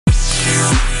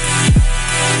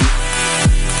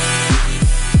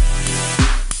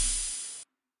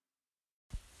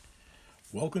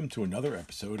Welcome to another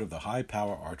episode of the High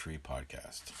Power Archery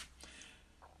Podcast.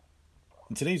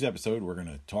 In today's episode, we're going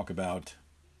to talk about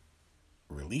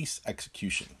release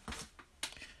execution.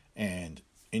 And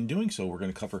in doing so, we're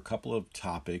going to cover a couple of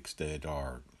topics that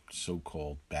are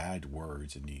so-called bad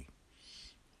words in the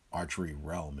archery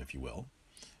realm, if you will.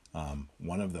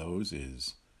 One of those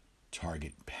is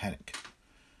target panic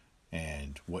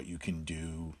and what you can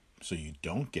do so you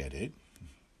don't get it.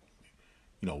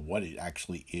 What it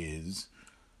actually is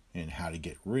and how to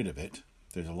get rid of it.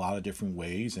 There's a lot of different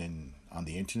ways, and on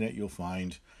the internet you'll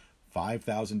find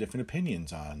 5,000 different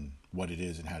opinions on what it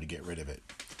is and how to get rid of it.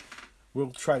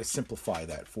 We'll try to simplify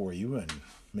that for you and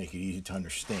make it easy to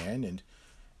understand, and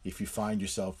if you find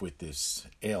yourself with this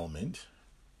ailment,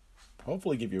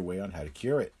 hopefully give you a way on how to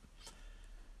cure it.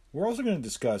 We're also going to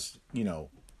discuss,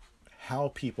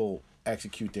 how people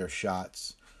execute their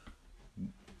shots.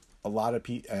 A lot of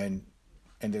people,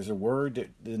 and there's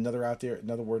another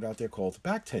word out there called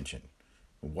back tension.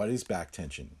 What is back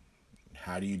tension?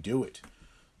 How do you do it?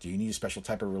 Do you need a special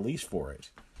type of release for it?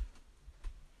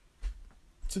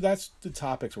 So that's the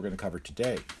topics we're going to cover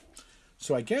today.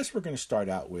 So I guess we're going to start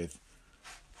out with,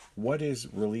 what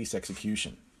is release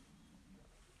execution?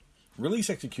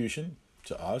 Release execution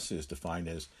to us is defined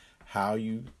as how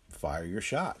you fire your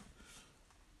shot.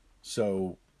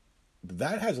 So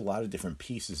that has a lot of different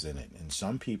pieces in it, and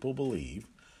some people believe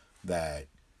that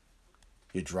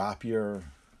you drop your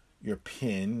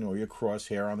pin or your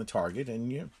crosshair on the target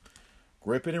and you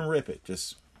grip it and rip it,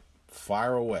 just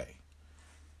fire away,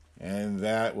 and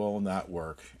that will not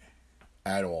work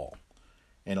at all.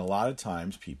 And a lot of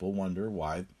times people wonder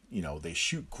why they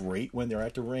shoot great when they're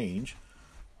at the range,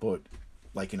 but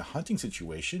like in a hunting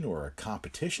situation or a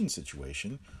competition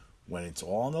situation, when it's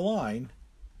all on the line,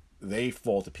 they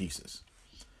fall to pieces.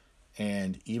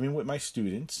 And even with my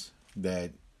students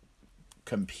that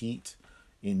compete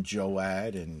in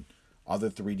JOAD and other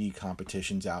 3D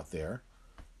competitions out there,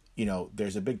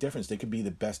 there's a big difference. They could be the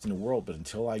best in the world, but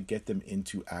until I get them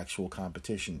into actual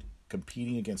competition,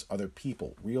 competing against other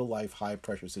people, real life high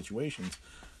pressure situations,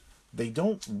 they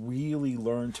don't really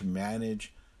learn to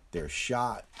manage their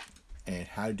shot and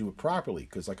how to do it properly.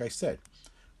 Because like I said,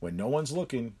 when no one's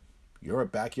looking, you're a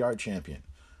backyard champion.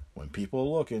 When people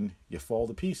are looking, you fall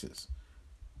to pieces.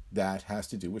 That has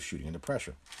to do with shooting under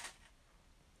pressure.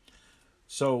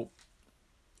 So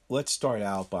let's start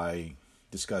out by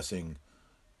discussing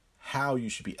how you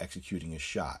should be executing a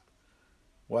shot.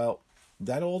 Well,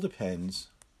 that all depends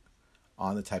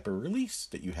on the type of release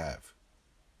that you have.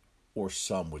 Or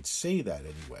some would say that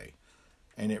anyway.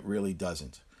 And it really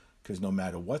doesn't. Because no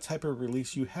matter what type of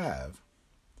release you have,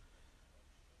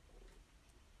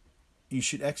 you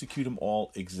should execute them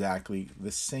all exactly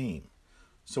the same.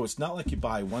 So it's not like you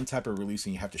buy one type of release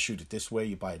and you have to shoot it this way.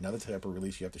 You buy another type of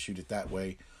release, you have to shoot it that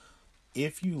way.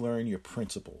 If you learn your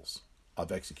principles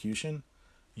of execution,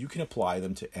 you can apply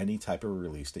them to any type of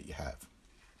release that you have.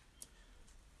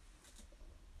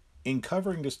 In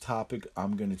covering this topic,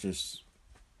 I'm going to just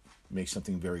make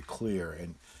something very clear.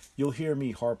 And you'll hear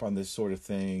me harp on this sort of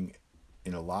thing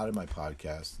in a lot of my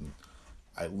podcasts. And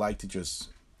I like to just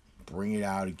bring it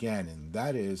out again, and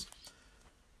that is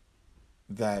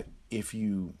that if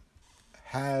you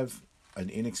have an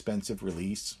inexpensive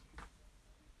release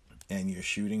and you're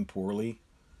shooting poorly,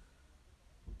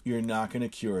 you're not going to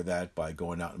cure that by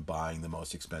going out and buying the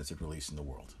most expensive release in the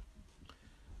world.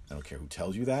 I don't care who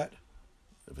tells you that.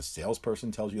 If a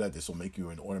salesperson tells you that this will make you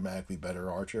an automatically better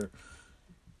archer,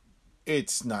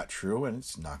 it's not true, and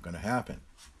it's not going to happen.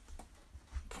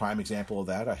 Prime example of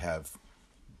that, I have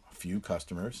a few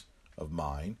customers of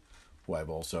mine who I've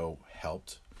also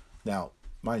helped. Now,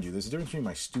 mind you, there's a difference between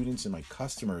my students and my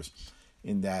customers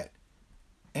in that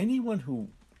anyone who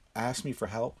asks me for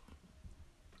help,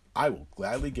 I will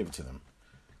gladly give it to them.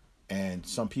 And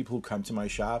some people who come to my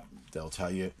shop, they'll tell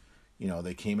you,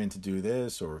 they came in to do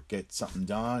this or get something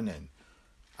done, and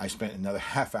I spent another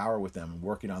half hour with them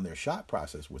working on their shot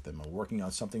process with them, or working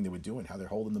on something they would do and how they're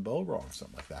holding the bow wrong,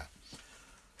 something like that.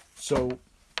 So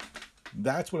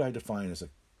that's what I define as a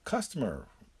customer.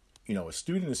 A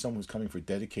student is someone who's coming for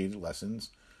dedicated lessons,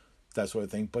 that sort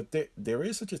of thing. But there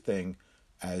is such a thing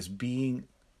as being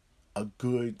a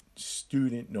good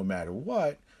student no matter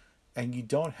what, and you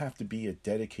don't have to be a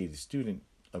dedicated student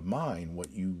of mine.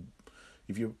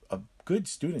 If you're a good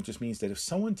student, just means that if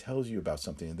someone tells you about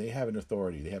something and they have an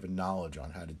authority, they have a knowledge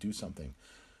on how to do something,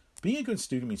 being a good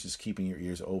student means just keeping your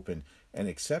ears open and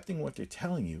accepting what they're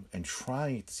telling you and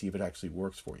trying to see if it actually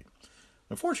works for you.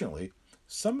 Unfortunately,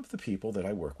 some of the people that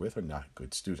I work with are not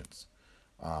good students.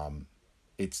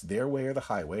 It's their way or the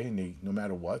highway, and no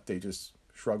matter what, they just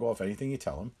shrug off anything you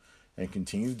tell them, and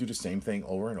continue to do the same thing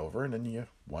over and over, and then you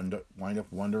wind up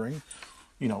wondering,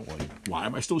 well, why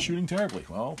am I still shooting terribly?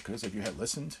 Well, because if you had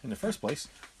listened in the first place,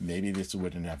 maybe this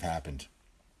wouldn't have happened.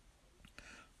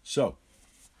 So,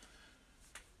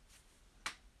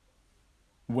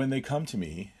 when they come to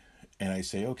me and I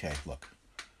say, okay, look,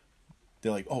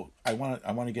 they're like, oh, I want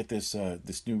to get this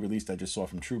new release that I just saw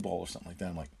from True Ball or something like that.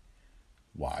 I'm like,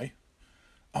 why?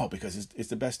 Oh, because it's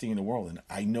the best thing in the world, and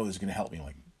I know this is going to help me. I'm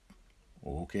like,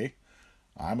 okay,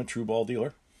 I'm a True Ball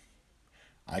dealer.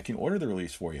 I can order the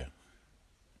release for you.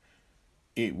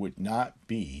 It would not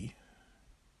be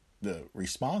the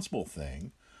responsible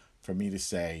thing for me to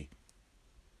say,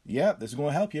 yeah, this is going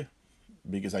to help you,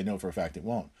 because I know for a fact it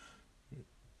won't.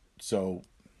 So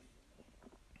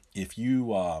if you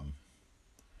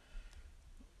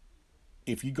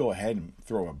go ahead and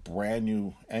throw a brand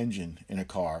new engine in a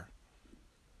car,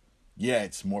 yeah,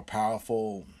 it's more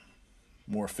powerful,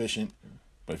 more efficient,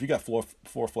 but if you got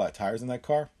four flat tires in that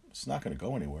car, it's not going to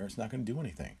go anywhere. It's not going to do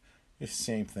anything. It's the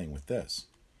same thing with this.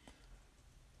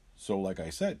 So like I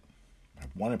said,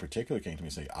 one in particular came to me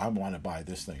and said, I want to buy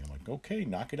this thing. I'm like, okay,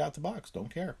 knock it out the box.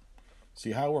 Don't care.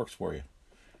 See how it works for you.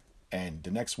 And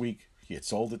the next week, he had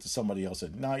sold it to somebody else.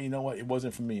 Said, no, you know what? It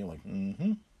wasn't for me. I'm like,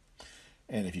 mm-hmm.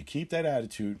 And if you keep that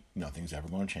attitude, nothing's ever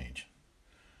going to change.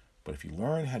 But if you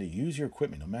learn how to use your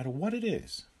equipment, no matter what it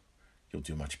is, you'll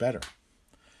do much better.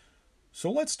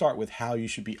 So let's start with how you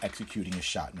should be executing a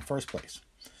shot in the first place.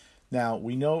 Now,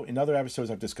 we know in other episodes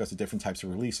I've discussed the different types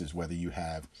of releases, whether you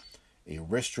have a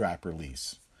wrist strap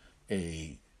release,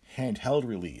 a handheld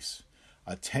release,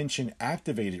 a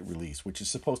tension-activated release, which is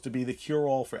supposed to be the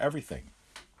cure-all for everything.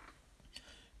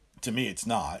 To me, it's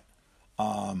not.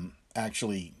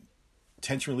 Actually,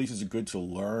 tension releases are good to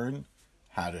learn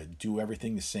how to do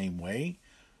everything the same way,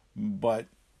 but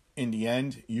in the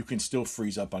end, you can still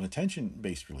freeze up on a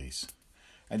tension-based release.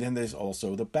 And then there's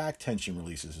also the back tension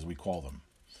releases, as we call them.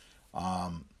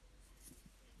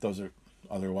 Those are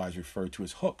otherwise referred to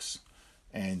as hooks.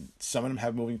 And some of them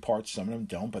have moving parts, some of them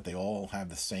don't, but they all have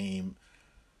the same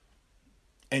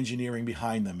engineering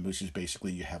behind them, which is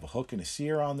basically you have a hook and a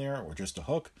sear on there, or just a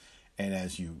hook, and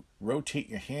as you rotate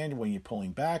your hand when you're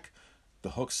pulling back,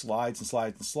 the hook slides and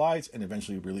slides and slides, and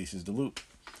eventually releases the loop.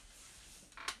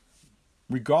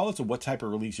 Regardless of what type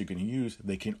of release you're going to use,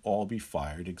 they can all be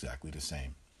fired exactly the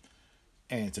same.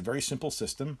 And it's a very simple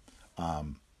system.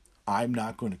 I'm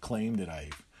not going to claim that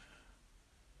I've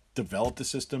developed the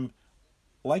system.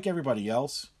 Like everybody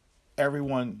else,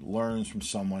 everyone learns from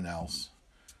someone else.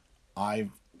 I've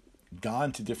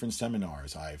gone to different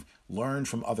seminars. I've learned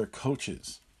from other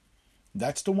coaches.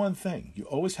 That's the one thing. You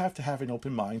always have to have an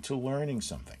open mind to learning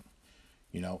something.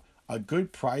 A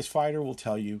good prize fighter will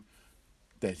tell you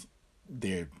that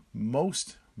they're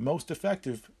most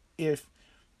effective if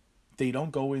they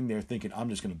don't go in there thinking, I'm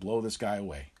just going to blow this guy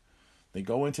away. They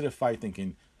go into the fight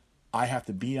thinking, I have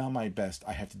to be on my best.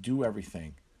 I have to do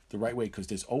everything the right way, because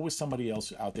there's always somebody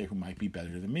else out there who might be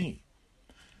better than me.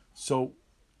 So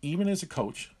even as a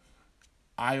coach,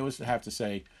 I always have to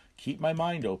say, keep my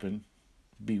mind open,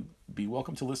 be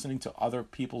welcome to listening to other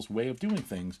people's way of doing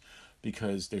things,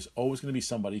 because there's always going to be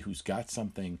somebody who's got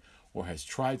something or has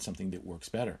tried something that works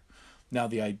better. Now,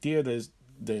 the idea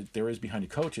that there is behind the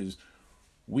coaches,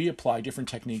 we apply different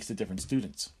techniques to different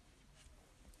students,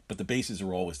 but the bases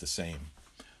are always the same.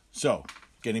 So,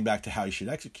 getting back to how you should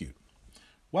execute.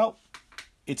 Well,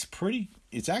 it's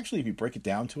actually, if you break it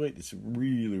down to it, it's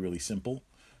really, really simple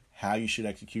how you should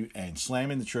execute, and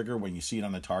slamming the trigger when you see it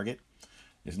on the target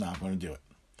is not going to do it.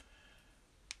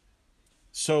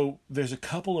 So there's a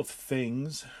couple of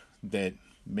things that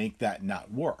make that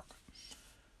not work.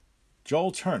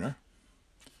 Joel Turner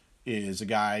is a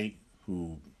guy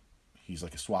who, he's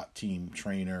like a SWAT team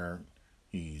trainer.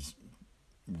 He's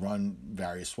run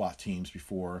various SWAT teams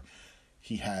before.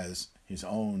 He has his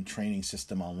own training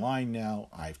system online now.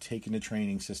 I've taken the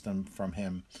training system from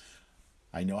him.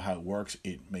 I know how it works.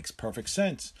 It makes perfect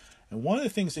sense. And one of the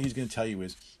things that he's going to tell you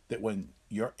is that when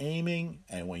you're aiming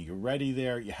and when you're ready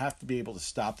there, you have to be able to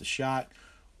stop the shot,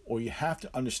 or you have to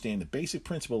understand the basic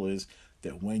principle is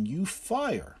that when you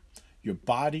fire, your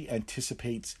body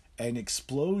anticipates an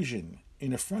explosion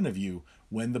in front of you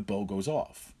when the bow goes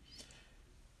off.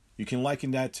 You can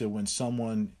liken that to when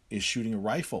someone is shooting a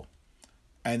rifle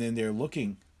and then they're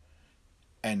looking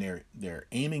and they're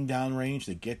aiming downrange.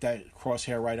 They get that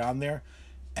crosshair right on there,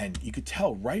 and you could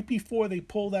tell right before they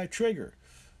pull that trigger,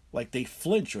 like they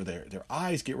flinch or their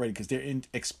eyes get ready because they're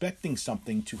expecting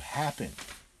something to happen.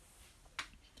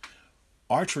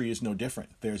 Archery is no different.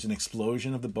 There's an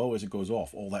explosion of the bow as it goes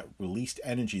off, all that released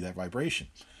energy, that vibration.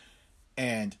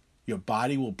 And your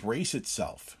body will brace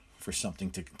itself for something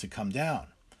to come down.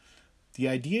 The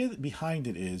idea behind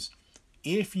it is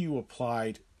if you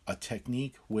applied a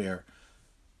technique where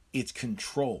it's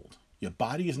controlled, your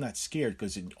body is not scared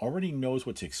because it already knows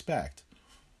what to expect,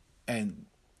 and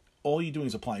all you're doing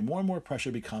is applying more and more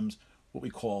pressure, becomes what we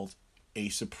call a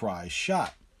surprise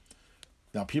shot.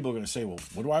 Now, people are going to say, well,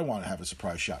 what do I want to have a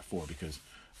surprise shot for? Because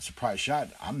a surprise shot,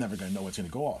 I'm never going to know what's going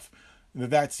to go off.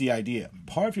 That's the idea.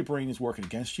 Part of your brain is working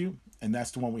against you, and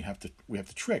that's the one we have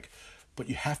to trick. But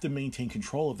you have to maintain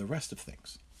control of the rest of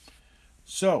things.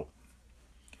 So,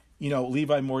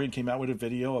 Levi Morgan came out with a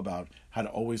video about how to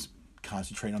always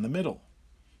concentrate on the middle.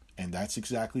 And that's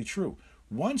exactly true.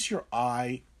 Once your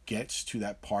eye gets to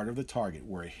that part of the target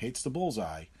where it hits the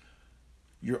bullseye,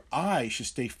 your eye should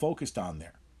stay focused on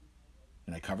there.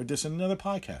 And I covered this in another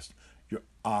podcast. Your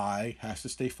eye has to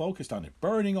stay focused on it,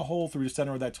 burning a hole through the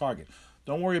center of that target.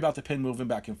 Don't worry about the pin moving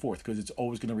back and forth because it's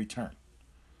always going to return.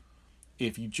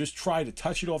 If you just try to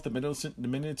touch it off the minute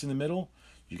it's in the middle,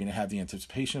 you're going to have the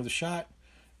anticipation of the shot.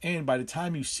 And by the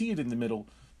time you see it in the middle,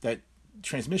 that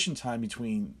transmission time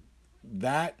between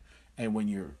that and when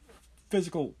your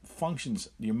physical functions,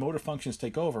 your motor functions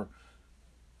take over,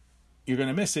 you're going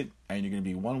to miss it, and you're going to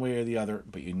be one way or the other,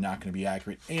 but you're not going to be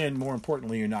accurate. And more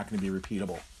importantly, you're not going to be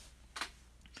repeatable.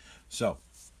 So,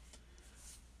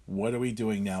 what are we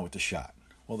doing now with the shot?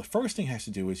 Well, the first thing has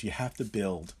to do is you have to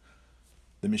build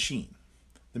the machine.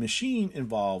 The machine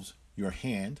involves your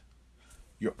hand,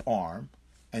 your arm,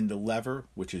 and the lever,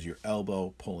 which is your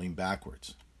elbow pulling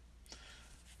backwards.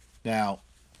 Now,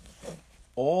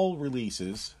 all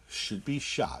releases should be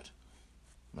shot.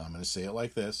 I'm going to say it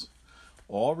like this.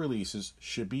 All releases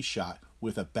should be shot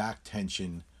with a back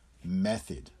tension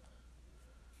method.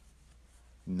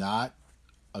 Not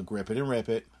a grip it and rip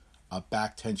it, a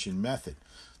back tension method.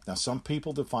 Now, some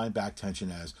people define back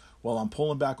tension as, well, I'm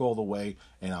pulling back all the way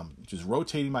and I'm just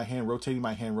rotating my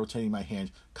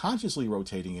hand, consciously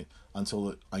rotating it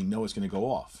until I know it's going to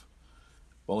go off.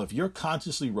 Well, if you're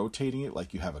consciously rotating it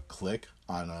like you have a click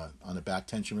on a back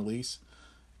tension release,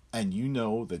 and you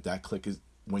know that click is,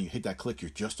 when you hit that click, you're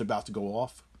just about to go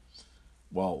off,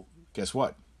 well, guess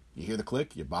what? You hear the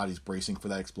click, your body's bracing for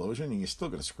that explosion, and you're still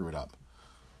going to screw it up.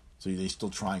 So you're still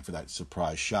trying for that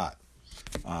surprise shot.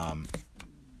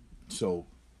 So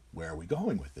where are we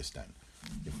going with this then?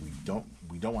 If we don't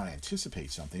want to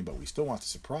anticipate something, but we still want to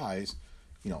surprise,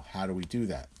 how do we do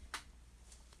that?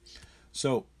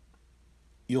 So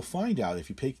you'll find out if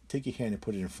you take your hand and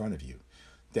put it in front of you,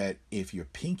 that if your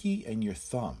pinky and your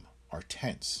thumb are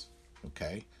tense,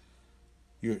 okay,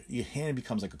 your hand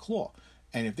becomes like a claw.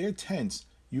 And if they're tense,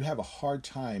 you have a hard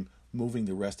time moving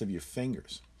the rest of your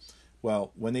fingers.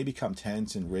 Well, when they become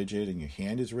tense and rigid and your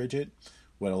hand is rigid,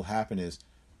 what will happen is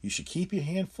you should keep your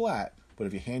hand flat, but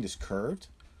if your hand is curved,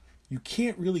 you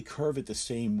can't really curve it the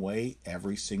same way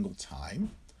every single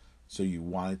time. So you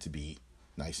want it to be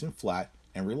nice and flat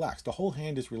and relaxed. The whole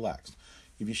hand is relaxed.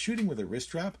 If you're shooting with a wrist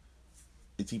strap,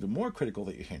 it's even more critical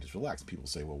that your hand is relaxed. People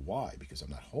say, well, why? Because I'm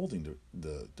not holding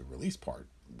the release part,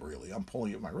 really. I'm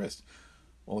pulling it with my wrist.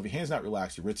 Well, if your hand's not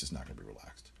relaxed, your wrist is not going to be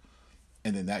relaxed.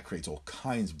 And then that creates all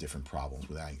kinds of different problems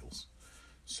with angles.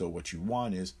 So what you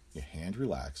want is your hand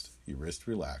relaxed, your wrist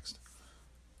relaxed.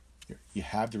 You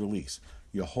have the release.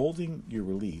 You're holding your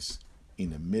release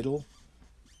in the middle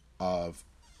of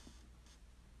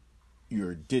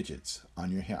your digits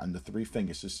on your hand, on the three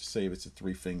fingers, just to say if it's a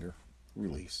 3-finger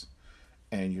release.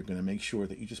 And you're going to make sure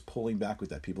that you're just pulling back with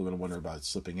that. People are going to wonder about it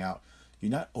slipping out.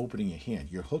 You're not opening your hand.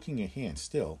 You're hooking your hand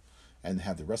still and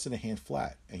have the rest of the hand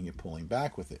flat, and you're pulling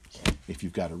back with it. If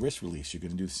you've got a wrist release, you're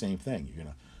going to do the same thing. You're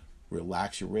going to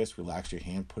relax your wrist, relax your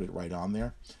hand, put it right on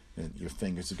there. And your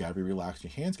fingers have got to be relaxed.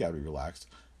 Your hands got to be relaxed.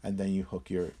 And then you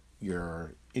hook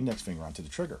your index finger onto the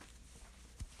trigger.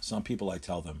 Some people, I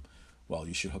tell them, well,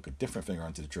 you should hook a different finger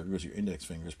onto the trigger because your index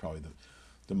finger is probably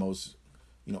the most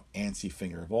antsy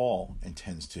finger of all and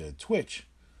tends to twitch.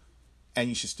 And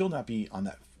you should still not be on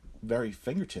that very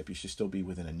fingertip. You should still be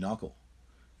within a knuckle.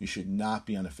 You should not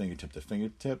be on the fingertip. The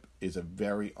fingertip is a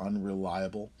very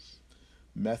unreliable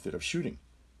method of shooting.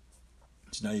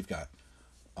 So now you've got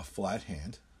a flat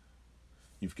hand.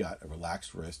 You've got a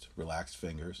relaxed wrist, relaxed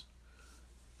fingers.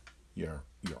 You're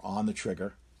on the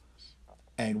trigger.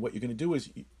 And what you're going to do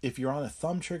is, if you're on a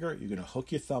thumb trigger, you're going to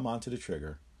hook your thumb onto the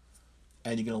trigger,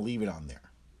 and you're going to leave it on there.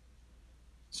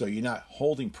 So you're not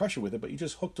holding pressure with it, but you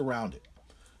just hooked around it.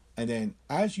 And then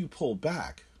as you pull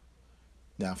back,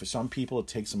 now for some people it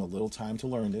takes them a little time to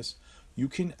learn this, you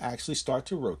can actually start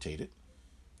to rotate it.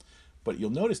 But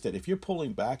you'll notice that if you're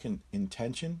pulling back in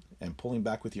tension and pulling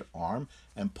back with your arm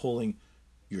and pulling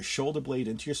your shoulder blade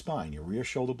into your spine, your rear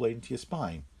shoulder blade into your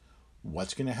spine,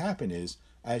 what's going to happen is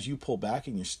as you pull back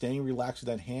and you're staying relaxed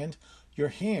with that hand, your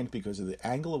hand, because of the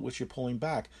angle at which you're pulling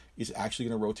back, is actually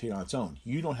going to rotate on its own.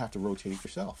 You don't have to rotate it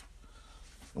yourself.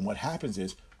 And what happens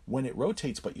is when it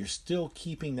rotates, but you're still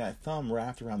keeping that thumb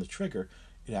wrapped around the trigger,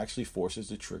 it actually forces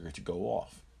the trigger to go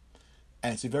off.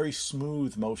 And it's a very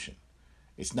smooth motion.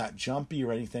 It's not jumpy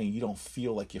or anything. You don't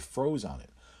feel like you froze on it.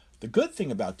 The good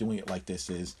thing about doing it like this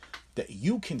is that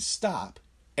you can stop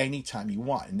anytime you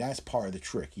want. And that's part of the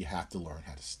trick. You have to learn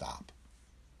how to stop.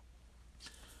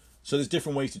 So there's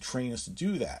different ways to train us to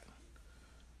do that.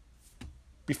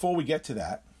 Before we get to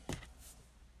that,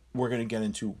 we're going to get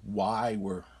into why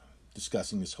we're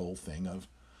discussing this whole thing of,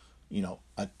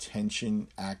 a tension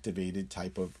activated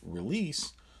type of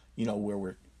release, where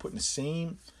we're putting the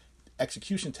same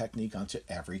execution technique onto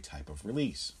every type of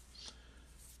release.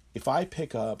 If I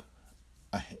pick up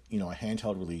a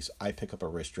handheld release, I pick up a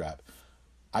wrist strap,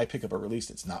 I pick up a release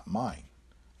that's not mine,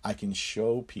 I can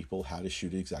show people how to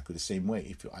shoot it exactly the same way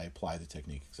if I apply the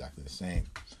technique exactly the same.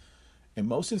 And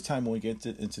most of the time when we get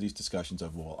into these discussions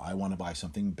of, well, I want to buy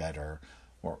something better,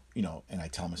 or, and I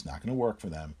tell them it's not going to work for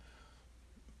them,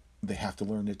 they have to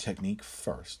learn the technique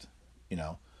first,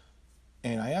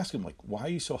 And I ask them, like, why are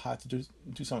you so hot to do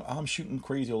something? Oh, I'm shooting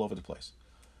crazy all over the place.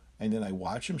 And then I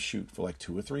watch them shoot for like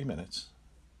 2 or 3 minutes.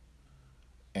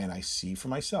 And I see for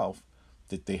myself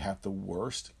that they have the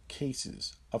worst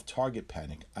cases of target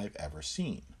panic I've ever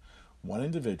seen. One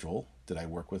individual that I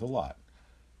work with a lot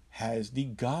has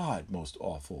the most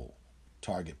awful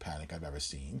target panic I've ever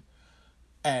seen.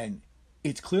 And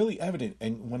it's clearly evident.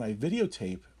 And when I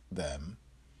videotape them,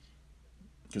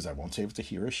 because I won't say if it's a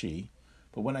he or a she,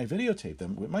 but when I videotape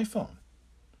them with my phone,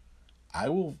 I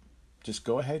will just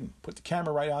go ahead and put the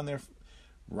camera right on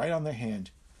their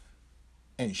hand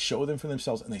and show them for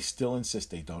themselves, and they still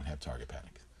insist they don't have target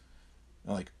panic.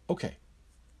 I'm like, okay,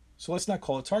 so let's not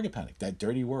call it target panic, that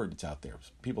dirty word that's out there.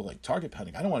 People are like, target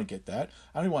panic, I don't want to get that.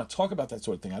 I don't even want to talk about that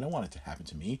sort of thing. I don't want it to happen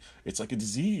to me. It's like a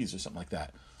disease or something like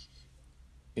that.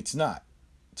 It's not.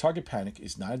 Target panic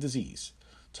is not a disease.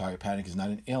 Target panic is not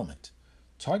an ailment.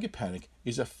 Target panic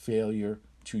is a failure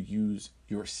to use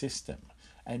your system.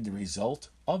 And the result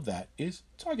of that is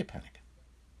target panic.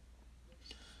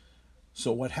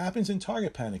 So what happens in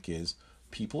target panic is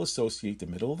people associate the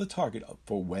middle of the target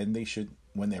for when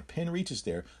their pin reaches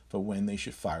there, for when they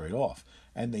should fire it off.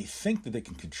 And they think that they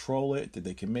can control it, that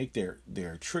they can make their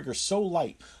trigger so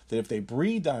light that if they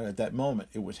breathed on it at that moment,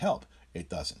 it would help. It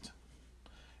doesn't.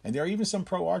 And there are even some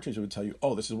pro archers who would tell you,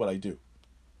 oh, this is what I do.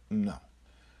 No.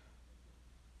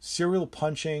 Serial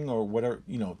punching or whatever,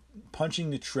 punching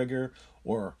the trigger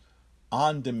or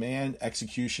on-demand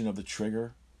execution of the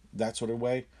trigger, that sort of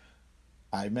way.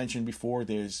 I mentioned before,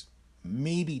 there's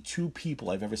maybe 2 people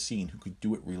I've ever seen who could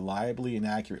do it reliably and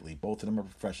accurately. Both of them are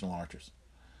professional archers.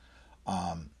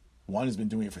 One has been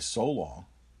doing it for so long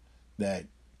that,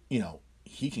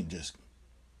 he can just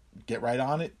get right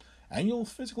on it and you'll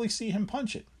physically see him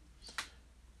punch it.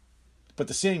 But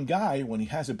the same guy, when he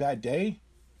has a bad day,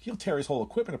 he'll tear his whole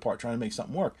equipment apart trying to make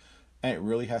something work. And it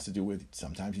really has to do with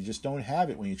sometimes you just don't have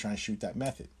it when you're trying to shoot that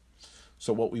method.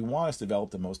 So what we want is to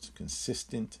develop the most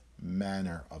consistent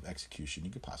manner of execution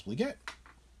you could possibly get.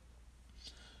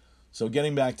 So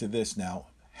getting back to this now,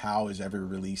 how is every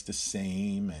release the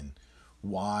same, and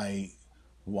why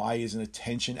isn't a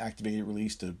tension activated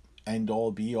release the end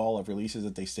all be all of releases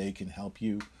that they say can help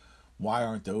you? Why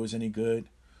aren't those any good?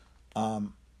 A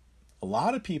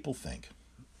lot of people think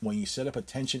when you set up a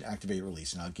tension activated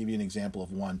release, and I'll give you an example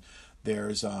of one,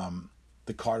 there's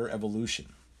the Carter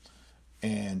Evolution.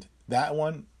 And that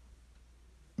one,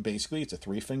 basically, it's a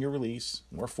 3-finger release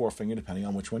or 4-finger, depending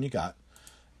on which one you got.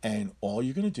 And all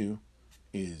you're going to do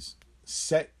is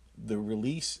set the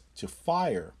release to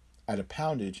fire at a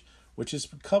poundage, which is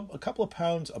a couple of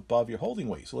pounds above your holding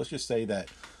weight. So let's just say that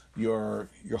your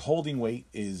holding weight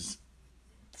is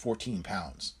 14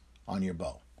 pounds on your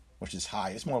bow, which is high.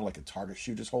 It's more like a target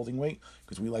shooter's holding weight,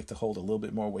 because we like to hold a little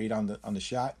bit more weight on the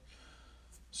shot.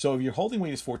 So if your holding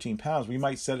weight is 14 pounds, we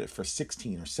might set it for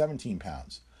 16 or 17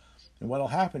 pounds. And what'll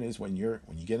happen is when you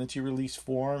get into your release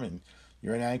form and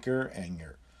you're an anchor and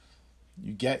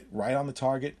you get right on the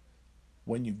target,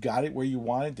 when you've got it where you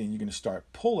want it, then you're going to start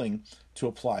pulling to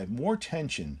apply more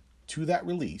tension to that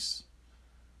release,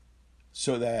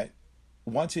 so that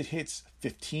once it hits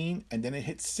 15 and then it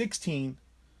hits 16,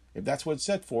 if that's what it's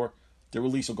set for, the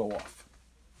release will go off.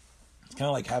 It's kind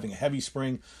of like having a heavy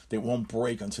spring that won't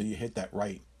break until you hit that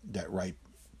right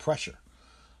pressure.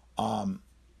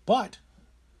 But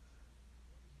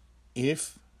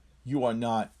if you are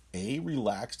not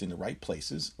relaxed in the right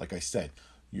places, like I said,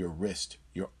 your wrist,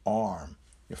 your arm,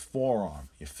 your forearm,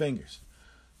 your fingers,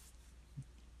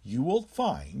 you will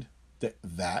find that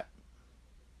that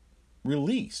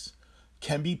release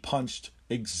can be punched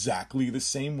exactly the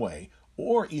same way,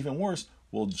 or even worse,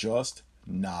 will just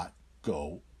not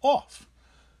go off.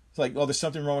 It's like, oh, there's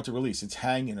something wrong with the release. It's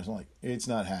hanging. It's like, it's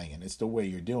not hanging. It's the way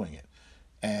you're doing it.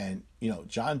 And,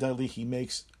 John Dudley, he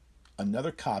makes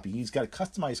another copy. He's got a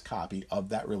customized copy of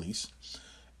that release,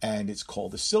 and it's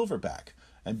called the Silverback.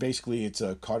 And basically, it's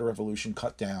a Carter Revolution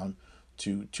cut down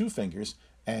to 2 fingers,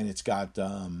 and it's got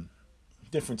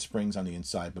different springs on the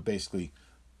inside, but basically,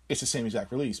 it's the same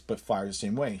exact release, but fires the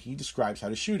same way. He describes how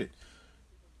to shoot it.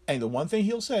 And the one thing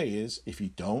he'll say is, if you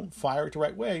don't fire it the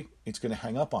right way, it's going to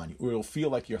hang up on you, or it'll feel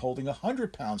like you're holding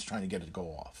 100 pounds trying to get it to go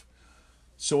off.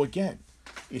 So again,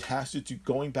 it has to do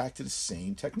going back to the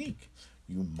same technique.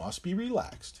 You must be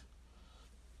relaxed.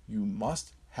 You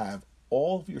must have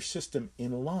all of your system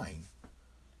in line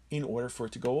in order for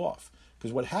it to go off.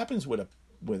 Because what happens with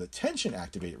a tension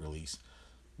activated release,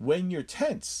 when you're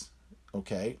tense,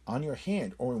 okay, on your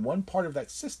hand or in one part of that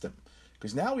system,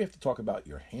 because now we have to talk about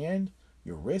your hand,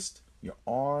 your wrist, your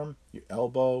arm, your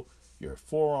elbow, your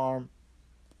forearm,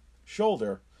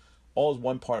 shoulder, all is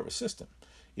one part of a system.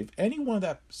 If any one of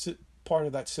that part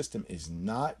of that system is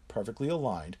not perfectly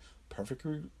aligned,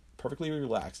 perfectly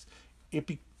relaxed,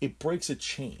 it breaks a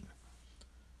chain.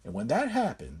 And when that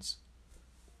happens,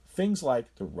 things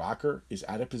like the rocker is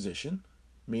out of position,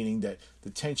 meaning that the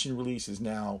tension release is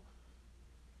now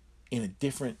in a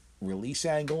different release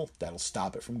angle that'll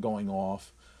stop it from going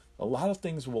off. A lot of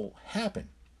things will happen,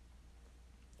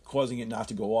 causing it not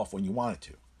to go off when you want it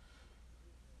to.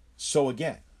 So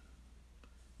again,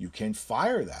 you can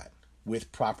fire that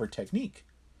with proper technique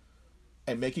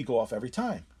and make it go off every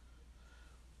time.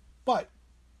 But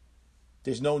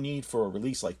there's no need for a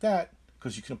release like that,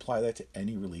 because you can apply that to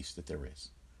any release that there is.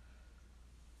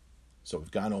 So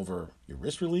we've gone over your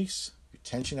wrist release, your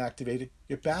tension activated,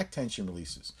 your back tension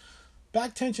releases.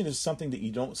 Back tension is something that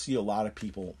you don't see a lot of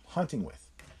people hunting with.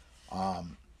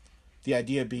 The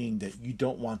idea being that you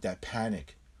don't want that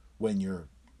panic when you're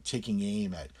taking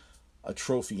aim at a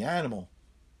trophy animal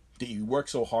that you work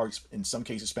so hard, in some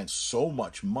cases spent so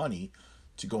much money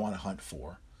to go on a hunt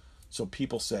for. So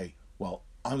people say, well,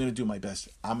 I'm going to do my best.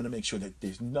 I'm going to make sure that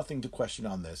there's nothing to question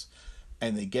on this.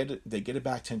 And they get a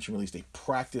back tension release. They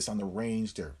practice on the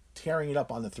range. They're tearing it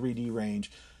up on the 3D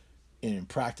range in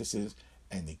practices.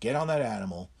 And they get on that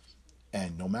animal.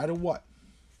 And no matter what,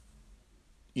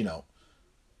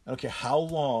 I don't care how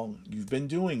long you've been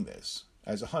doing this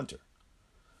as a hunter.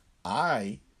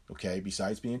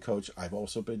 Besides being a coach, I've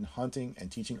also been hunting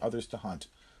and teaching others to hunt,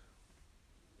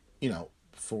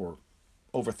 for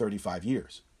over 35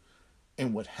 years.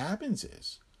 And what happens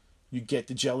is you get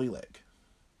the jelly leg.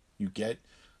 You get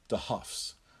the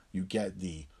huffs. You get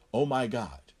the, oh my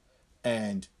God.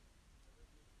 And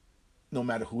no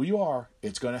matter who you are,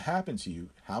 it's going to happen to you,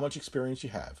 how much experience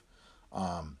you have.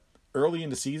 Early in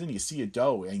the season, you see a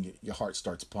doe and your heart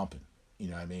starts pumping.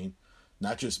 You know what I mean?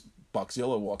 Not just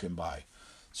Buckzilla walking by.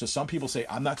 So some people say,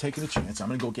 I'm not taking a chance. I'm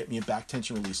going to go get me a back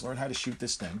tension release, learn how to shoot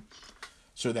this thing,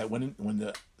 so that when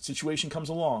the situation comes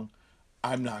along,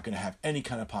 I'm not going to have any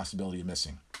kind of possibility of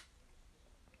missing.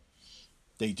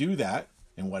 They do that,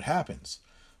 and what happens?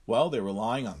 Well, they're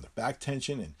relying on the back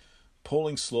tension and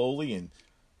pulling slowly, and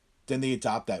then they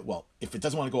adopt that, well, if it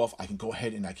doesn't want to go off, I can go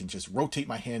ahead and I can just rotate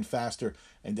my hand faster,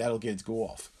 and that'll get it to go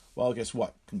off. Well, guess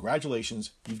what?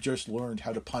 Congratulations, you've just learned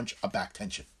how to punch a back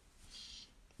tension.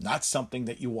 Not something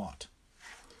that you want.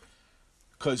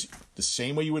 Because the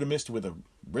same way you would have missed with a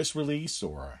wrist release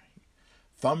or a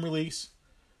thumb release,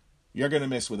 you're going to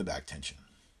miss with a back tension.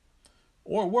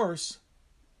 Or worse,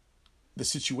 the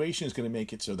situation is going to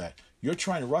make it so that you're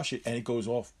trying to rush it and it goes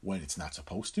off when it's not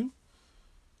supposed to,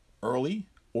 early,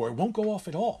 or it won't go off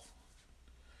at all.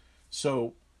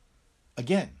 So,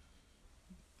 again,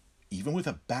 even with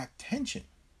a back tension,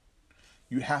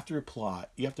 you have to apply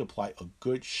a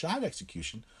good shot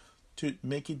execution to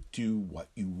make it do what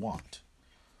you want.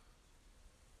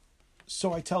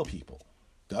 So I tell people,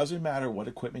 doesn't matter what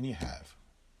equipment you have,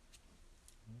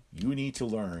 you need to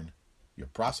learn your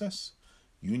process,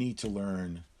 you need to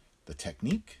learn the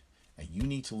technique, and you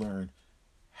need to learn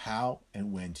how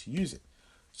and when to use it.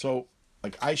 So,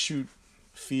 like, I shoot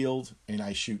field and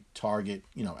I shoot target,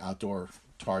 outdoor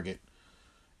target,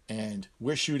 and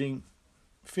we're shooting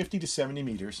 50 to 70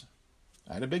 meters.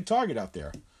 I had a big target out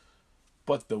there,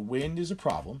 but the wind is a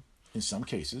problem in some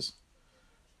cases.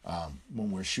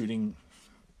 When we're shooting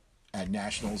at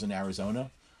nationals in Arizona,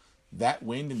 that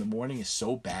wind in the morning is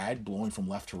so bad, blowing from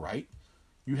left to right,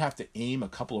 you have to aim a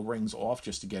couple of rings off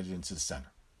just to get it into the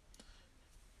center.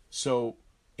 So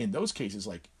in those cases,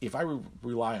 like if I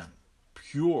rely on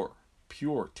pure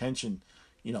pure tension,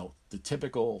 the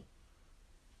typical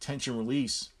tension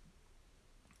release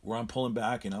where I'm pulling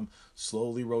back and I'm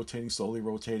slowly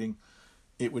rotating,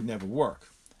 it would never work.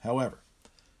 However,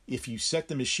 if you set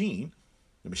the machine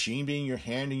being your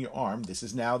hand and your arm, this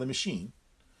is now the machine,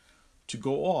 to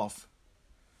go off,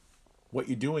 what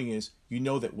you're doing is,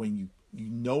 that when you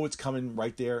know it's coming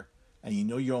right there and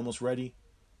you're almost ready,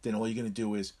 then all you're going to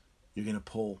do is you're going to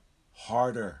pull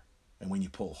harder. And when you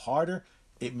pull harder,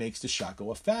 it makes the shot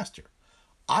go off faster.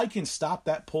 I can stop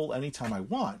that pull anytime I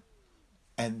want,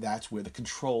 and that's where the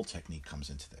control technique comes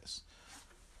into this.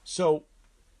 So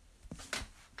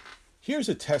here's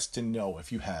a test to know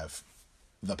if you have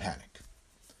the panic.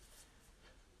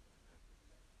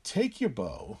 Take your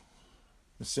bow.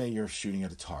 Let's say you're shooting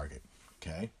at a target,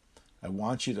 okay? I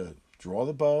want you to draw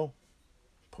the bow,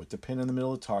 put the pin in the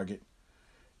middle of the target,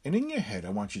 and in your head,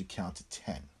 I want you to count to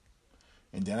 10.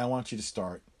 And then I want you to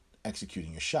start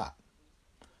executing your shot.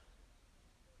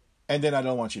 And then I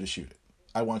don't want you to shoot it.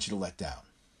 I want you to let down.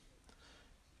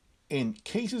 In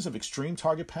cases of extreme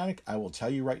target panic, I will tell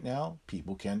you right now,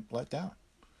 people can let down.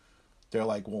 They're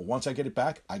like, well, once I get it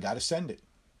back, I got to send it.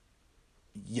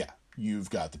 Yeah, you've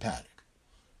got the panic.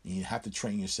 You have to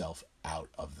train yourself out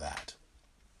of that.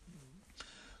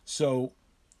 So,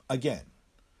 again,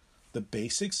 the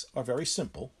basics are very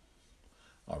simple.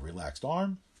 A relaxed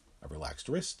arm, a relaxed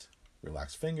wrist,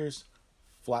 relaxed fingers,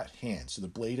 flat hand. So the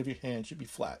blade of your hand should be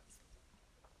flat.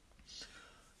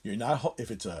 You're not,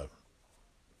 if it's a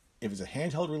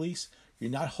handheld release, you're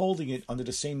not holding it under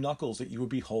the same knuckles that you would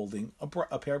be holding a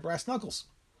pair of brass knuckles.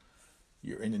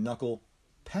 You're in the knuckle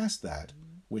past that,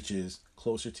 which is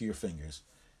closer to your fingers.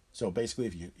 So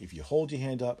basically, if you hold your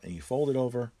hand up and you fold it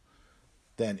over,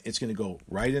 then it's going to go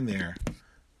right in there,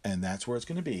 and that's where it's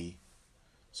going to be.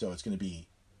 So it's going to be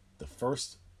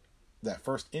that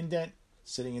first indent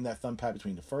sitting in that thumb pad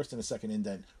between the first and the second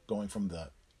indent, going from the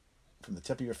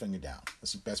tip of your finger down.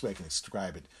 That's the best way I can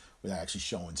describe it without actually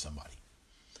showing somebody.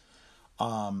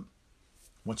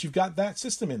 Once you've got that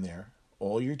system in there,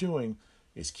 all you're doing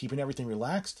is keeping everything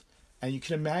relaxed. And you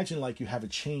can imagine like you have a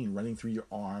chain running through your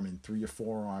arm and through your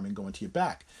forearm and going to your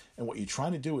back. And what you're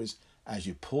trying to do is, as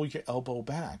you pull your elbow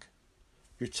back,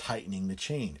 you're tightening the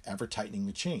chain, ever tightening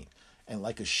the chain. And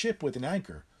like a ship with an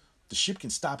anchor, the ship can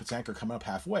stop its anchor coming up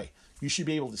halfway. You should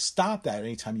be able to stop that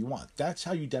anytime you want. That's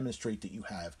how you demonstrate that you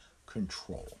have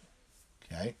control.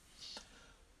 Okay?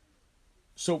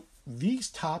 So these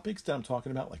topics that I'm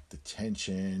talking about, like the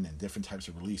tension and different types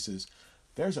of releases,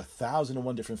 there's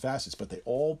 1,001 different facets, but they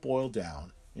all boil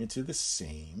down into the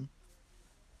same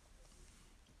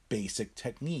basic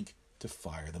technique to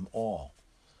fire them all.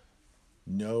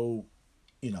 No,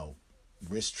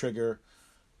 wrist trigger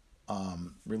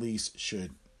release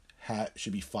should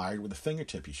be fired with a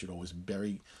fingertip. You should always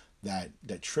bury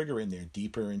that trigger in there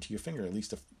deeper into your finger, at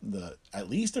least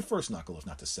the first knuckle, if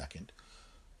not the second,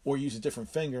 or use a different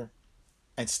finger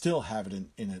and still have it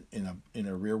in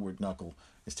a rearward knuckle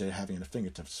instead of having it in a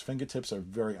fingertips. Fingertips are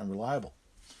very unreliable.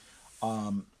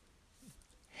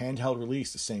 Handheld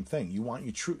release, the same thing. You want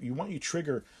your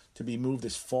trigger to be moved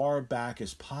as far back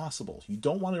as possible. You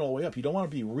don't want it all the way up. You don't want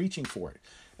to be reaching for it.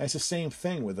 And it's the same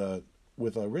thing with a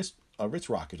wrist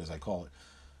rocket, as I call it.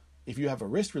 If you have a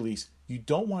wrist release, you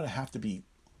don't want to have to be,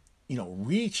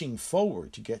 reaching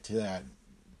forward to get to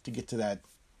that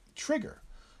trigger.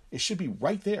 It should be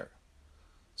right there.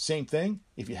 Same thing,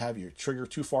 if you have your trigger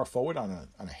too far forward on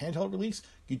a handheld release,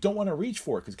 you don't want to reach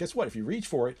for it, because guess what? If you reach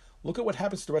for it, look at what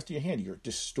happens to the rest of your hand. You're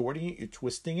distorting it, you're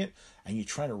twisting it, and you're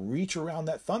trying to reach around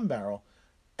that thumb barrel,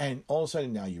 and all of a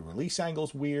sudden now your release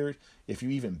angle's weird. If you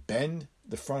even bend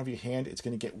the front of your hand, it's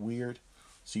going to get weird.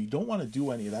 So you don't want to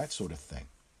do any of that sort of thing.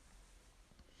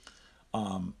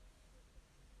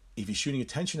 If you're shooting a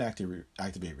tension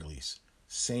activate release,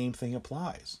 same thing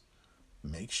applies.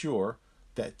 Make sure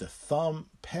that the thumb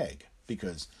peg,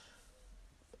 because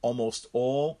almost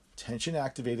all tension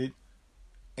activated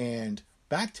and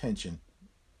back tension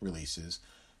releases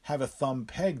have a thumb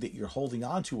peg that you're holding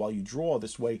onto while you draw.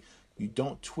 This way you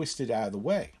don't twist it out of the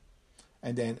way.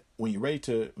 And then when you're ready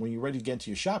to get into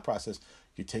your shot process,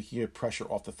 you're taking your pressure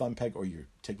off the thumb peg, or you're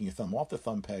taking your thumb off the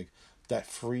thumb peg. That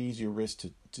frees your wrist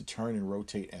to turn and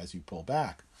rotate as you pull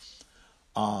back.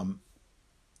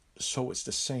 So it's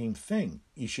the same thing.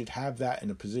 You should have that in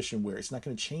a position where it's not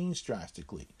going to change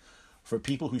drastically. For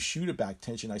people who shoot a back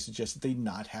tension, I suggest that they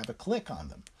not have a click on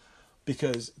them.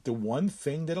 Because the one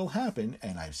thing that'll happen,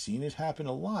 and I've seen it happen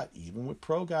a lot, even with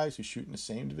pro guys who shoot in the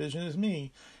same division as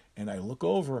me, and I look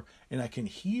over and I can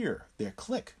hear their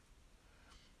click.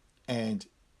 And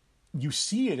you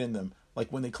see it in them.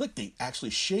 Like when they click, they actually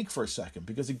shake for a second,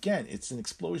 because again, it's an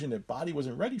explosion their body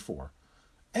wasn't ready for.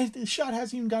 And the shot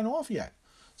hasn't even gotten off yet.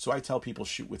 So I tell people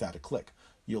shoot without a click.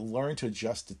 You'll learn to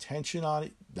adjust the tension on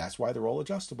it. That's why they're all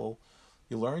adjustable.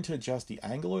 You learn to adjust the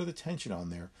angle or the tension on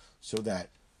there so that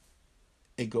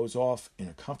it goes off in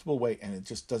a comfortable way and it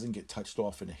just doesn't get touched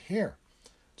off in a hair.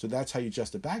 So that's how you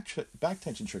adjust the back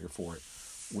tension trigger for it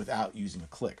without using a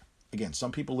click. Again,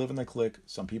 some people live in the click,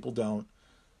 some people don't.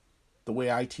 The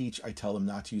way I teach, I tell them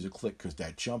not to use a click because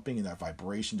that jumping and that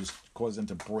vibration just causes them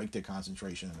to break their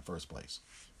concentration in the first place.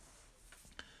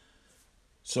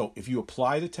 So if you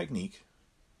apply the technique,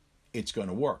 it's going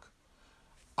to work.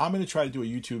 I'm going to try to do a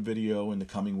YouTube video in the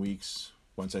coming weeks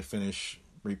once I finish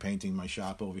repainting my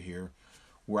shop over here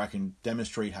where I can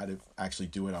demonstrate how to actually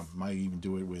do it. I might even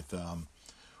do it with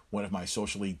one of my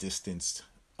socially distanced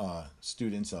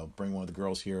students. I'll bring one of the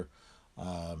girls here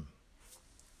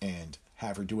and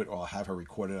have her do it, or I'll have her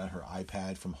record it on her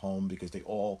iPad from home, because the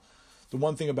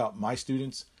one thing about my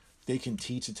students, they can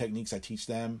teach the techniques I teach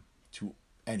them to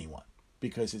anyone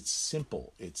because it's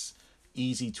simple. It's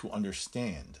easy to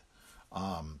understand.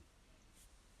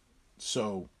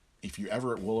 So if you're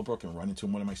ever at Willowbrook and run into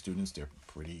one of my students, they're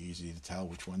pretty easy to tell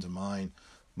which ones are mine.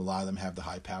 A lot of them have the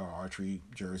high power archery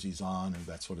jerseys on and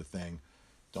that sort of thing.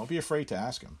 Don't be afraid to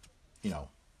ask them,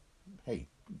 hey,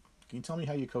 can you tell me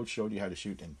how your coach showed you how to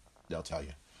shoot? And they'll tell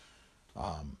you.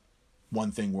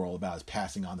 One thing we're all about is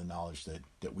passing on the knowledge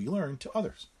that we learn to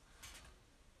others.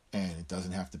 And it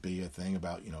doesn't have to be a thing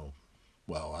about,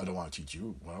 well, I don't want to teach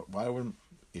you. Why wouldn't,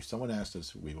 if someone asked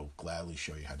us, we will gladly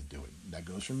show you how to do it. That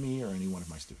goes from me or any one of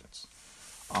my students.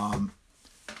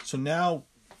 So now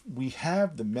we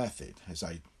have the method, as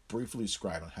I briefly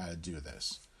described, on how to do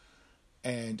this.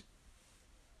 And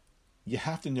you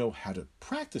have to know how to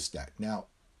practice that. Now,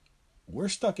 we're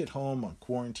stuck at home on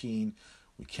quarantine.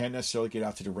 We can't necessarily get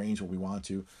out to the range when we want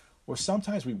to. Or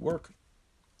sometimes we work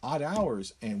odd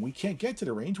hours and we can't get to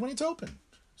the range when it's open.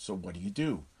 So what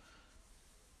do?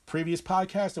 Previous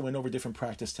podcast, I went over different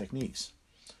practice techniques.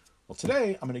 Well,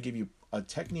 today I'm going to give you a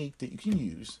technique that you can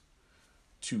use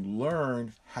to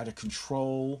learn how to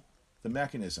control the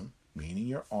mechanism, meaning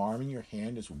your arm and your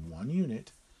hand is one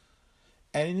unit.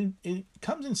 And it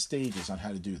comes in stages on how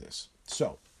to do this.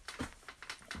 So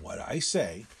what I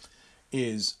say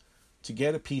is to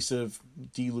get a piece of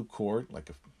D-loop cord, like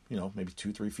maybe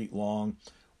 2-3 feet long,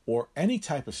 or any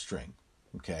type of string,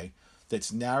 okay,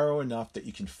 that's narrow enough that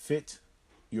you can fit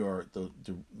the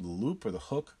loop or the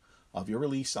hook of your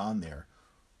release on there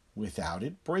without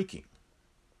it breaking.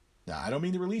 Now, I don't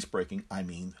mean the release breaking, I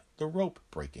mean the rope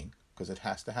breaking, because it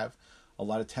has to have a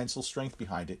lot of tensile strength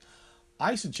behind it.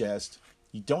 I suggest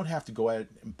you don't have to go out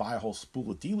and buy a whole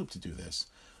spool of D-loop to do this.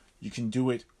 You can do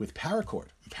it with paracord.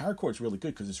 Paracord is really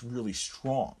good because it's really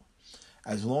strong.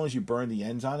 As long as you burn the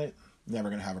ends on it, never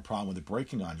going to have a problem with it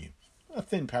breaking on you. A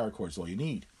thin paracord is all you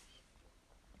need.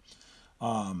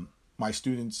 My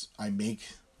students, I make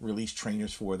release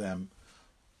trainers for them.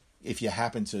 If you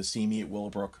happen to see me at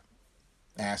Willowbrook,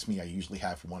 ask me. I usually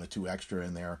have 1 or 2 extra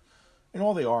in there. And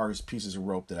all they are is pieces of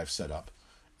rope that I've set up.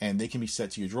 And they can be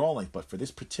set to your draw length. But for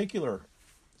this particular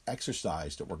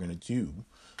exercise that we're going to do,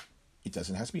 it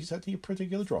doesn't have to be set to your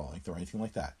particular draw length or anything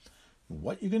like that.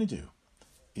 What you're going to do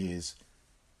is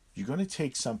you're going to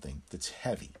take something that's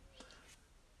heavy.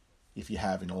 If you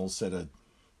have an old set of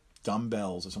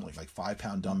dumbbells or something like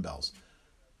 5-pound dumbbells,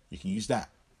 you can use that.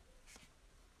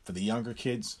 For the younger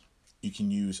kids, you can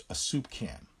use a soup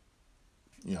can.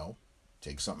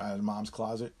 Take something out of mom's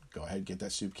closet, go ahead, get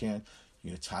that soup can.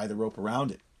 You're going to tie the rope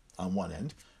around it on one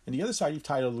end, and the other side you've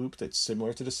tied a loop that's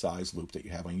similar to the size loop that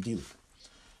you have on your D-loop.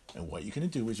 And what you're going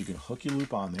to do is you're going to hook your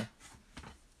loop on there,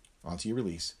 onto your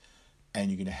release, and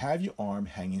you're going to have your arm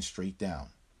hanging straight down,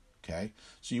 okay?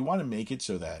 So you want to make it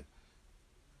so that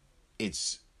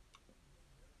it's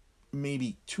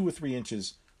maybe 2 or 3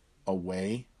 inches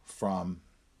away from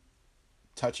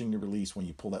touching the release when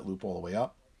you pull that loop all the way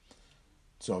up.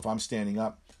 So if I'm standing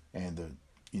up and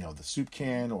the soup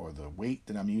can or the weight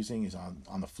that I'm using is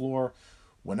on the floor,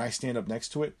 when I stand up next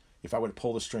to it, if I were to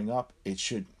pull the string up, it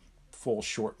should fall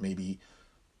short maybe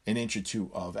 1 inch or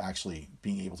 2 of actually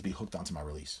being able to be hooked onto my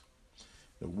release.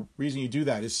 The reason you do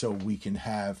that is so we can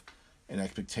have an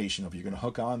expectation of you're going to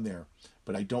hook on there,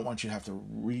 but I don't want you to have to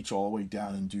reach all the way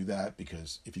down and do that,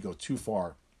 because if you go too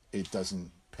far, it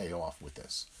doesn't pay off with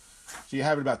this. So you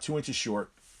have it about 2 inches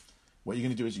short. What you're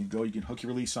going to do is you can hook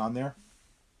your release on there.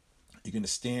 You're going to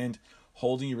stand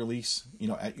holding your release,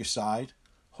 at your side,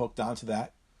 hooked onto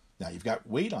that. Now you've got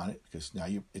weight on it because now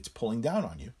it's pulling down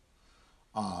on you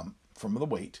from the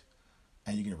weight,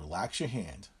 and you're going to relax your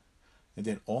hand. And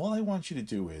then all I want you to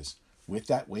do is, with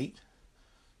that weight,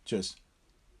 just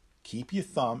keep your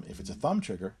thumb, if it's a thumb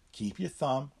trigger, keep your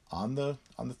thumb on the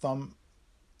thumb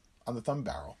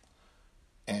barrel,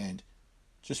 and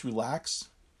just relax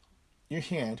your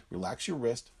hand, relax your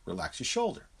wrist, relax your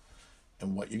shoulder.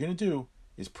 And what you're going to do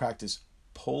is practice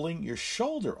pulling your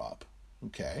shoulder up,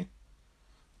 okay?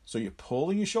 So you're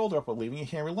pulling your shoulder up while leaving your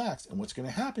hand relaxed. And what's going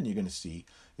to happen, you're going to see,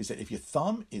 is that if your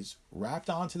thumb is wrapped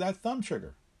onto that thumb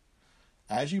trigger,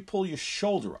 as you pull your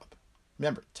shoulder up,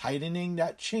 remember, tightening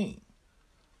that chain,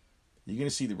 you're going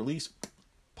to see the release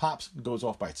pops, goes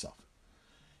off by itself.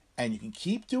 And you can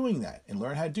keep doing that and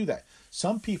learn how to do that.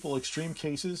 Some people, extreme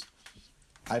cases,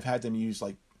 I've had them use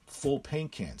like full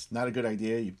paint cans. Not a good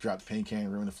idea. You drop the paint can,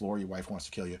 ruin the floor, your wife wants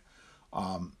to kill you.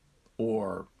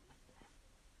 Or,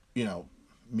 you know,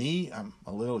 me, I'm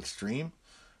a little extreme.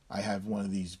 I have one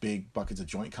of these big buckets of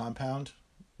joint compound,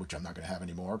 which I'm not going to have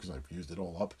anymore because I've used it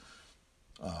all up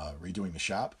redoing the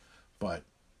shop. But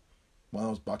one of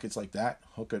those buckets like that,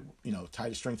 hook it, you know, tie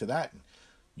the string to that and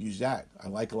use that. I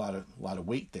like a lot of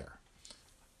weight there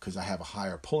because I have a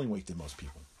higher pulling weight than most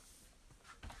people.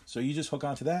 So you just hook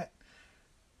onto that,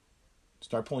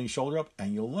 start pulling your shoulder up,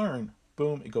 and you'll learn,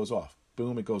 boom, it goes off.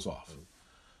 Boom, it goes off.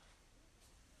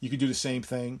 You can do the same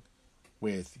thing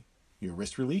with your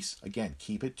wrist release. Again,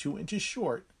 keep it 2 inches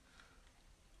short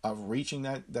of reaching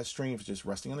that string if it's just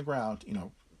resting on the ground, you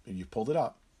know, if you pulled it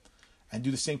up. And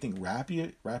do the same thing. Wrap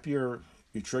your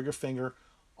trigger finger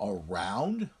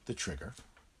around the trigger.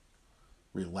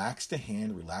 Relax the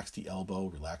hand, relax the elbow,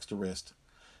 relax the wrist,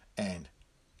 and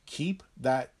keep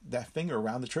that finger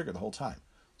around the trigger the whole time.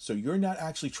 So you're not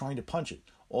actually trying to punch it.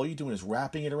 All you're doing is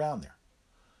wrapping it around there.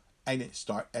 And then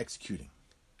start executing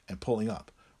and pulling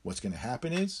up. What's going to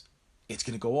happen is it's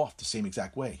going to go off the same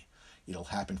exact way. It'll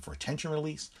happen for a tension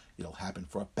release. It'll happen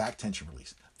for a back tension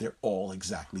release. They're all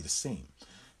exactly the same.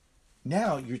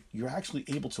 Now you're actually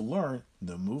able to learn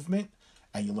the movement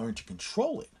and you learn to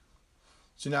control it.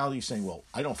 So now you're saying, well,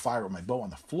 I don't fire with my bow on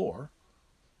the floor,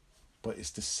 but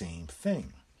it's the same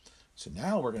thing. So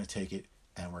now we're going to take it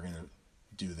and we're going to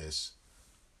do this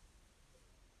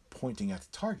pointing at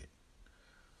the target.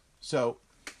 So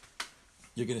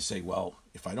you're going to say, well,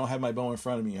 if I don't have my bow in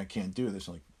front of me, I can't do this.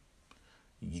 Like,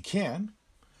 you can,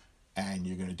 and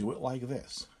you're going to do it like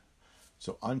this.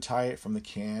 So untie it from the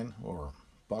can or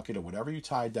bucket or whatever you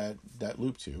tied that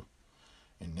loop to,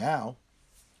 and now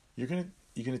you're going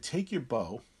to take your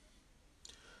bow.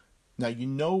 Now you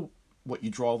know what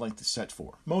your draw length is set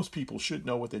for. Most people should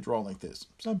know what their draw length is.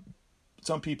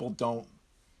 Some people don't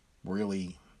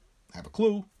really have a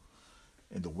clue,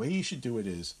 and the way you should do it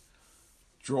is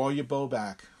draw your bow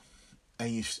back,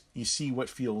 and you see what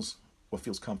feels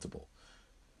comfortable,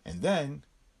 and then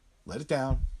let it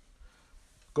down.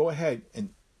 Go ahead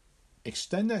and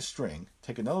extend that string.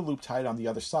 Take another loop, tie it on the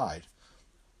other side,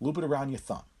 loop it around your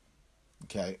thumb,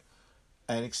 okay,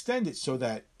 and extend it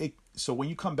so when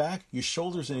you come back, your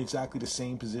shoulder's in exactly the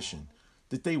same position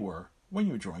that they were when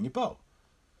you were drawing your bow.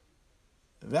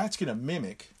 That's going to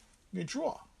mimic your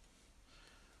draw.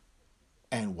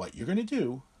 And what you're going to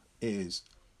do is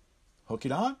hook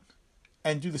it on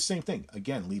and do the same thing.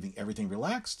 Again, leaving everything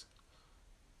relaxed.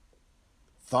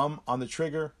 Thumb on the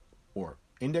trigger or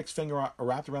index finger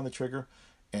wrapped around the trigger.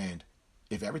 And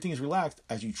if everything is relaxed,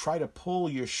 as you try to pull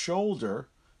your shoulder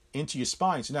into your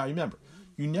spine. So now remember,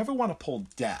 you never want to pull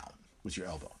down with your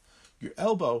elbow. Your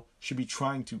elbow should be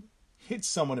trying to hit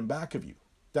someone in back of you.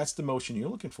 That's the motion you're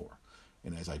looking for.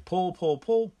 And as I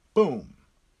pull, boom,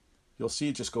 you'll see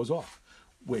it just goes off.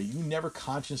 Where you never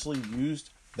consciously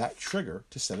used that trigger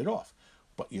to set it off.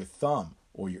 But your thumb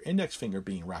or your index finger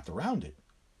being wrapped around it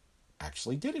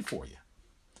actually did it for you.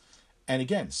 And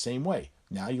again, same way.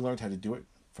 Now you learned how to do it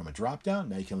from a drop down.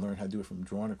 Now you can learn how to do it from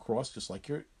drawing across just like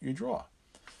your draw.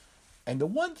 And the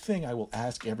one thing I will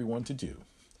ask everyone to do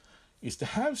is to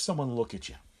have someone look at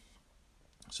you.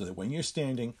 So that when you're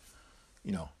standing,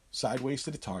 sideways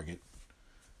to the target,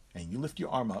 and you lift your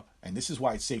arm up, and this is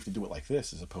why it's safe to do it like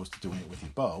this as opposed to doing it with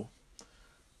your bow.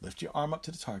 Lift your arm up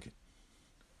to the target,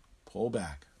 pull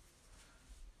back,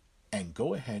 and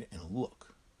go ahead and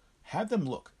look. Have them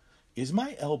look. Is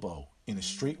my elbow in a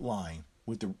straight line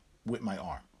with my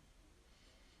arm?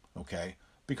 Okay?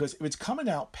 Because if it's coming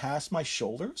out past my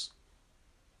shoulders,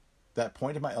 that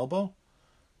point of my elbow,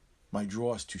 my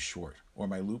draw is too short or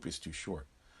my loop is too short.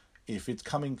 If it's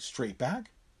coming straight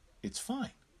back, it's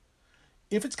fine.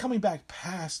 If it's coming back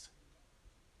past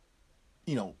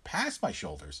my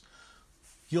shoulders,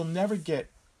 you'll never get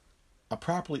a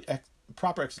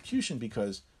proper execution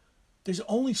because there's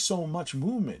only so much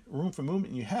room for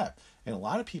movement you have. And a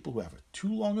lot of people who have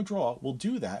too long a draw will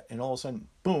do that, and all of a sudden,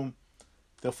 boom,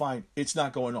 they'll find it's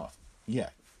not going off.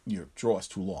 Yeah, your draw is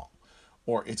too long.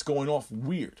 or it's going off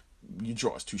weird. Your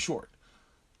jaw is too short.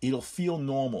 It'll feel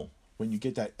normal when you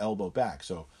get that elbow back.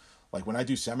 So, like when I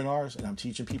do seminars and I'm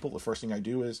teaching people, the first thing I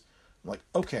do is I'm like,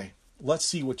 okay, let's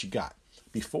see what you got.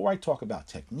 Before I talk about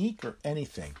technique or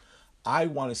anything, I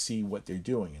want to see what they're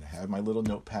doing. And I have my little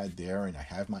notepad there, and I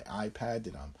have my iPad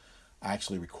that I'm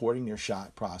actually recording their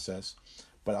shot process.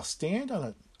 But I'll stand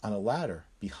on a ladder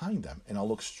behind them, and I'll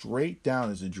look straight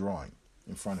down as a drawing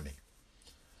in front of me.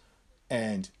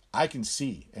 And I can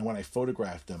see, and when I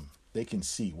photograph them, they can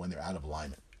see when they're out of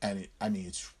alignment. And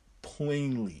it's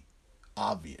plainly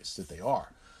obvious that they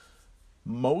are.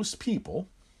 Most people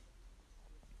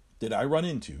that I run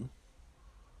into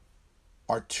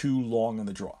are too long on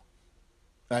the draw.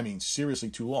 I mean, seriously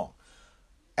too long.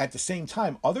 At the same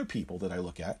time, other people that I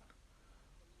look at,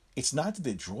 it's not that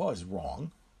their draw is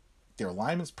wrong, their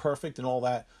alignment's perfect and all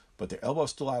that, but their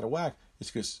elbow's still out of whack.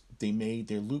 It's because they made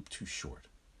their loop too short.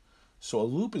 So a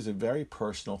loop is a very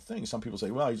personal thing. Some people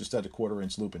say, well, you just had a 1/4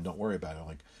 inch loop and don't worry about it. I'm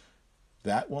like,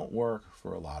 that won't work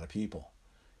for a lot of people.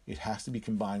 It has to be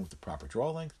combined with the proper draw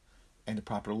length and the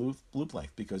proper loop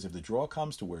length, because if the draw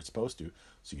comes to where it's supposed to,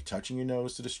 so you're touching your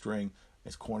nose to the string,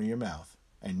 it's corner of your mouth,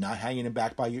 and not hanging it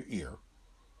back by your ear,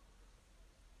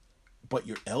 but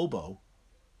your elbow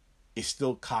is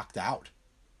still cocked out,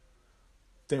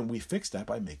 then we fix that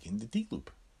by making the D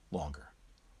loop longer,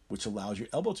 which allows your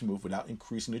elbow to move without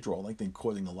increasing the draw length and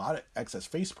causing a lot of excess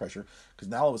face pressure, because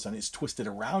now all of a sudden it's twisted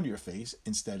around your face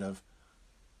instead of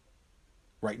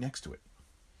right next to it.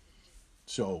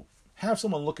 So have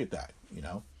someone look at that,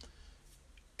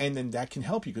 and then that can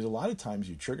help you, because a lot of times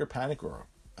you trigger panic or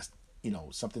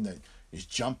something that is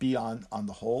jumpy on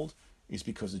the hold is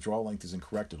because the draw length is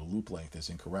incorrect or the loop length is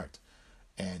incorrect.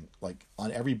 And like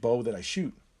on every bow that I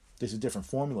shoot, there's a different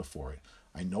formula for it.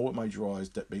 I know what my draw is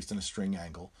based on a string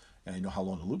angle, and I know how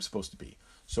long the loop's supposed to be.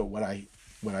 So what I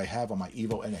have on my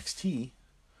Evo NXT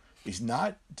is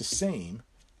not the same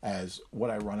as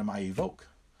what I run on my Evoke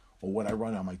or what I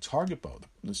run on my target bow,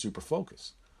 the Super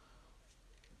Focus.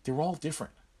 They're all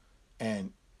different.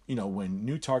 And, when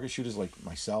new target shooters like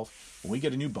myself, when we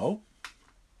get a new bow,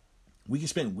 we can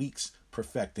spend weeks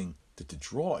perfecting that the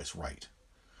draw is right.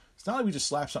 It's not like we just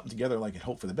slap something together and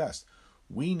hope for the best.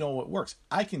 We know what works.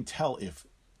 I can tell if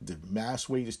the mass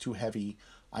weight is too heavy.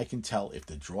 I can tell if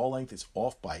the draw length is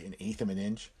off by 1/8 of an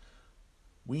inch.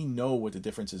 We know what the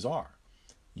differences are.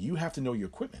 You have to know your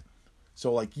equipment.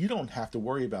 So you don't have to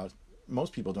worry about,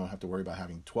 most people don't have to worry about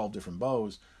having 12 different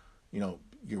bows.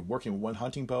 You're working with one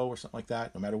hunting bow or something like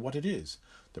that. No matter what it is,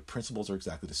 the principles are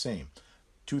exactly the same.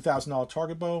 $2,000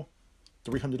 target bow,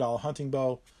 $300 hunting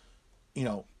bow,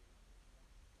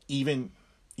 even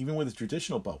with a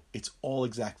traditional bow, it's all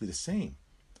exactly the same.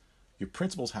 Your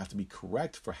principles have to be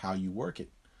correct for how you work it.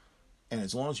 And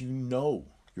as long as you know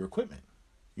your equipment,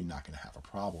 you're not going to have a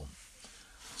problem.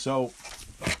 So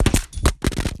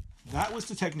that was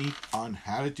the technique on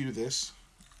how to do this,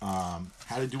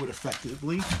 how to do it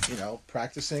effectively,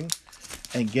 practicing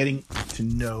and getting to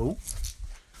know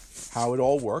how it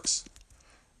all works,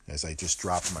 as I just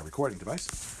dropped my recording device.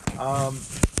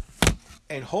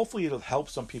 And hopefully it'll help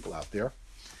some people out there.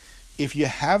 If you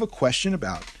have a question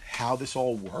about how this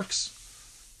all works,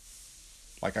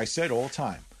 like I said all the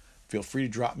time, feel free to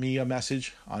drop me a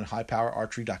message on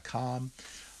highpowerarchery.com.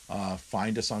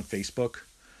 Find us on Facebook.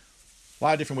 A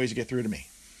lot of different ways to get through to me.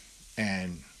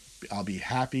 And I'll be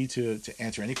happy to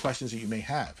answer any questions that you may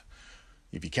have.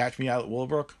 If you catch me out at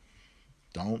Willowbrook,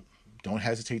 don't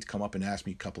hesitate to come up and ask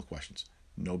me a couple of questions.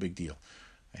 No big deal.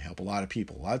 I help a lot of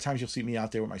people. A lot of times you'll see me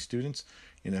out there with my students,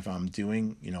 and if I'm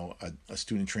doing, a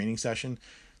student training session,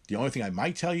 the only thing I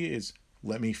might tell you is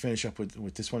let me finish up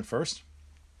with this one first,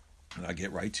 and I'll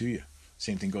get right to you.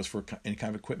 Same thing goes for any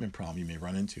kind of equipment problem you may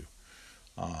run into.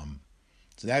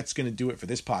 So that's going to do it for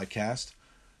this podcast.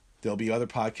 There'll be other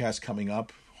podcasts coming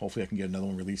up. Hopefully I can get another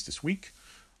one released this week.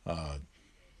 The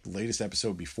latest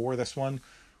episode before this one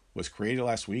was created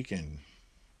last week, and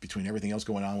between everything else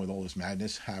going on with all this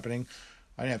madness happening,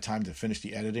 I didn't have time to finish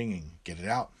the editing and get it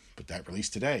out, but that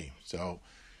released today. So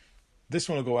this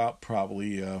one will go out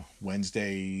probably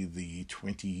Wednesday, the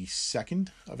 22nd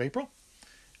of April,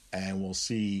 and we'll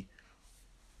see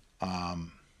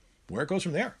where it goes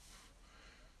from there.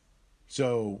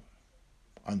 So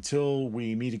until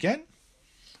we meet again,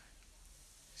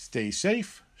 stay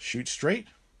safe, shoot straight.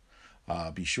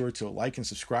 Be sure to like and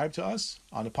subscribe to us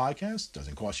on the podcast.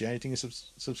 Doesn't cost you anything to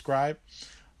subscribe.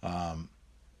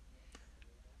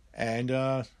 And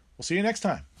we'll see you next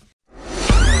time.